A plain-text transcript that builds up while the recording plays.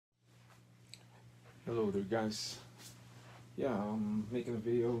Hello there, guys. Yeah, I'm making a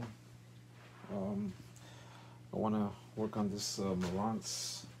video. um, I want to work on this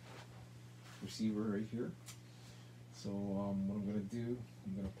Marantz receiver right here. So what I'm going to do,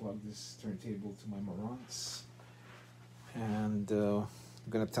 I'm going to plug this turntable to my Marantz, and I'm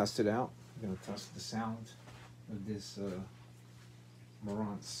going to test it out. I'm going to test the sound of this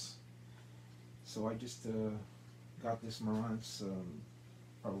Marantz. So I just got this Marantz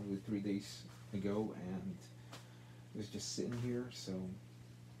probably 3 days ago, and it was just sitting here. So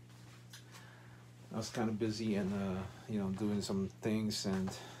I was kind of busy and doing some things and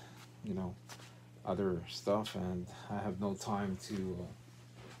other stuff, and I have no time to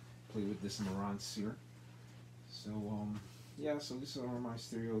play with this Marantz here. So yeah, so this is my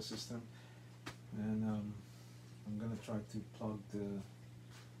stereo system, and I'm gonna try to plug the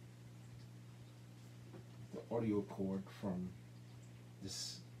audio cord from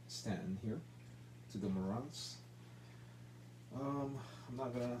this stand here to the Marantz. I'm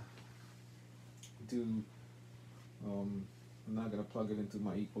not gonna plug it into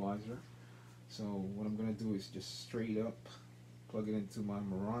my equalizer. So what I'm gonna do is just straight up plug it into my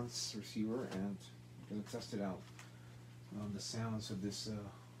Marantz receiver, and I'm gonna test it out. The sounds of this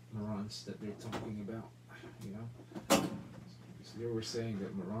Marantz that they're talking about, so they were saying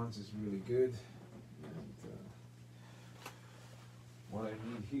that Marantz is really good, and what I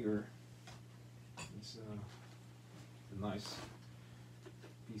need here is a nice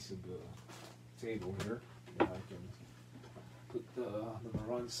piece of table here that I can put the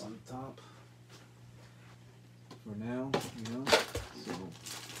Marantz on top for now, so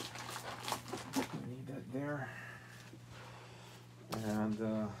I need that there, and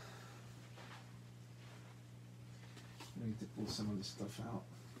I need to pull some of this stuff out.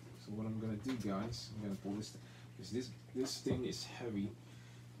 So what I'm gonna do, guys, I'm gonna pull this, because this thing is heavy,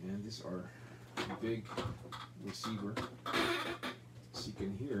 and these are big receiver, as you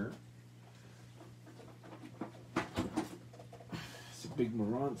can hear. It's a big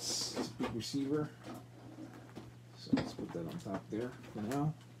Marantz, it's a big receiver. So let's put that on top there for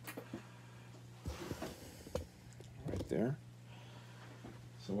now. Right there.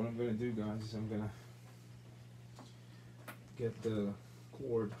 So what I'm gonna do, guys, is I'm gonna get the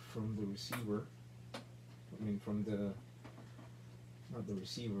cord from the receiver. I mean, from the, not the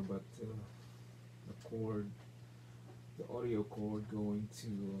receiver, but the cord, the audio cord going to,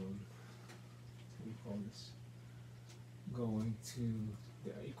 what do you call this? Going to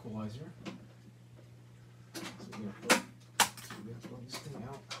the equalizer. So we're gonna pull this thing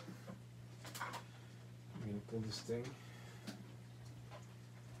out. I'm gonna pull this thing,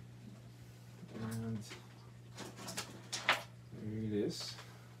 and there it is.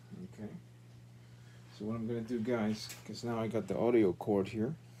 Okay. So what I'm gonna do, guys, because now I got the audio cord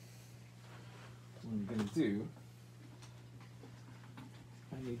here. What I'm gonna do,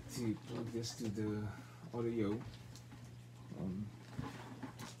 I need to plug this to the audio.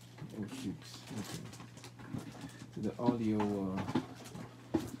 Oh shoots. Okay. To the audio.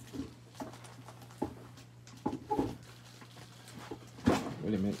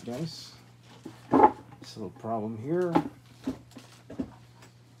 Wait a minute, guys. There's a little problem here. A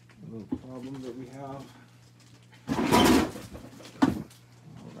little problem that we have.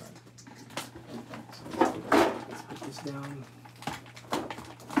 Alright. So let's put this down.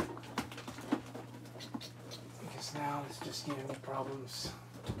 Because now it's just giving me problems.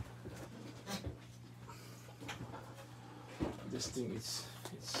 This thing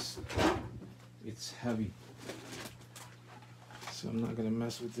it's heavy. So I'm not gonna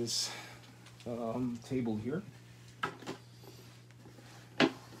mess with this table here.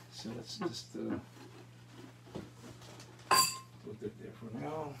 So let's just put it there for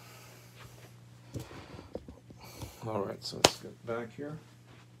now. All right, so let's get back here.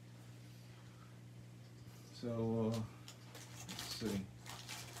 So let's see.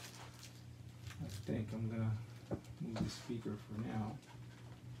 I think I'm gonna move the speaker for now.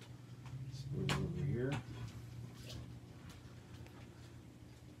 Let's put it over here.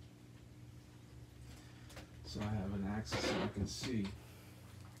 So I have an axis so I can see.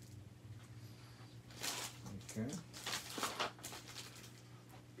 Okay.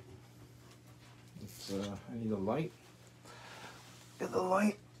 It's, I need a light. Get the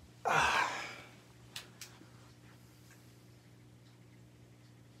light.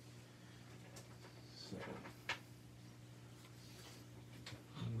 So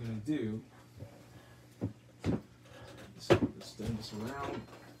what I'm gonna do is turn this around.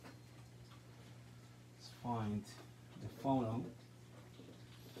 Let's find the phono.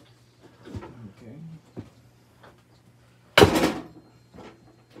 Okay.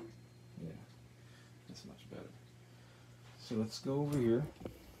 Yeah. So let's go over here.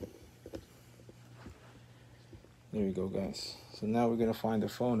 There you go, guys. So now we're gonna find the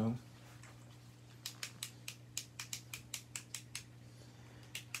phono.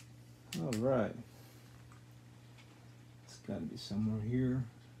 All right. It's gotta be somewhere here.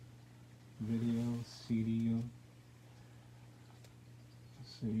 Video, CD.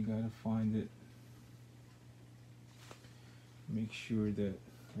 So you gotta find it. Make sure that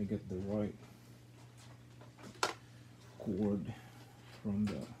I get the right cord from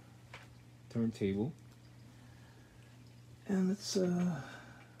the turntable. And it's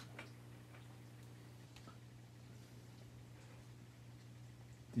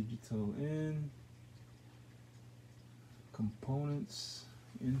digital in, components,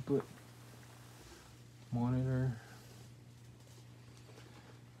 input, monitor.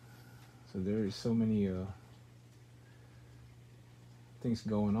 So there is so many things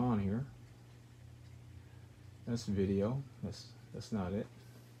going on here. That's video. That's not it.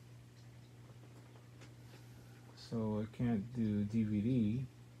 So I can't do DVD.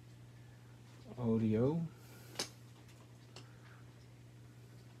 Audio.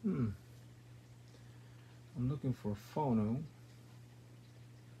 I'm looking for phono.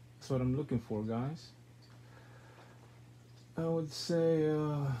 That's what I'm looking for, guys. I would say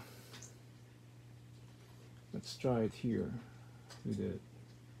let's try it here with it.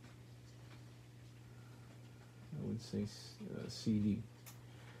 I would say CD,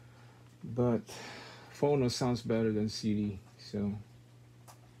 but phono sounds better than CD, so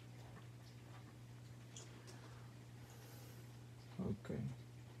okay.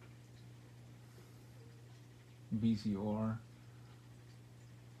 VCR,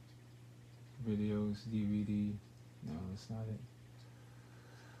 videos, DVD. No, that's not it.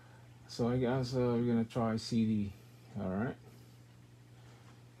 So I guess we're gonna try CD. All right.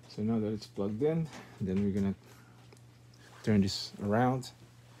 So now that it's plugged in, then we're gonna turn this around,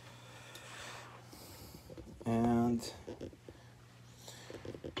 and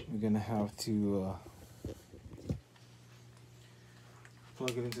we're gonna have to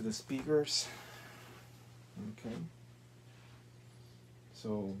plug it into the speakers. Okay.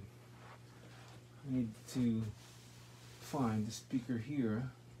 So I need to find the speaker here,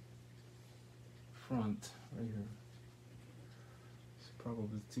 front, right here. It's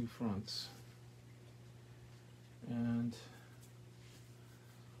probably two fronts. And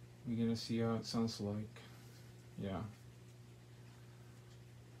we're gonna see how it sounds like. Yeah.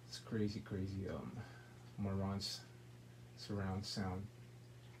 It's crazy. Marantz surround sound.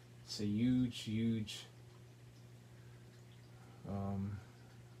 It's a huge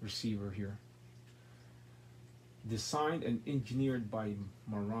receiver here. Designed and engineered by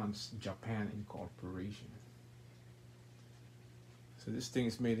Marantz Japan Incorporation. So this thing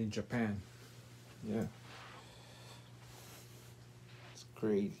is made in Japan. Yeah. It's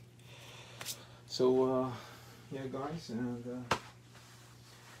crazy. So yeah, guys, and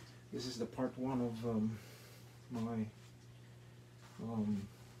this is the part one of my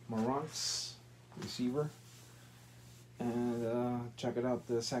Marantz receiver. And check it out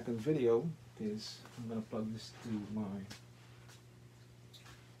the second video, because I'm gonna plug this to my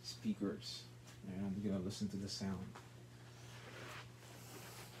speakers and I'm gonna listen to the sound.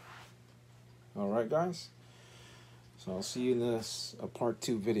 Alright, guys, so I'll see you in this part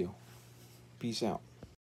 2 video. Peace out.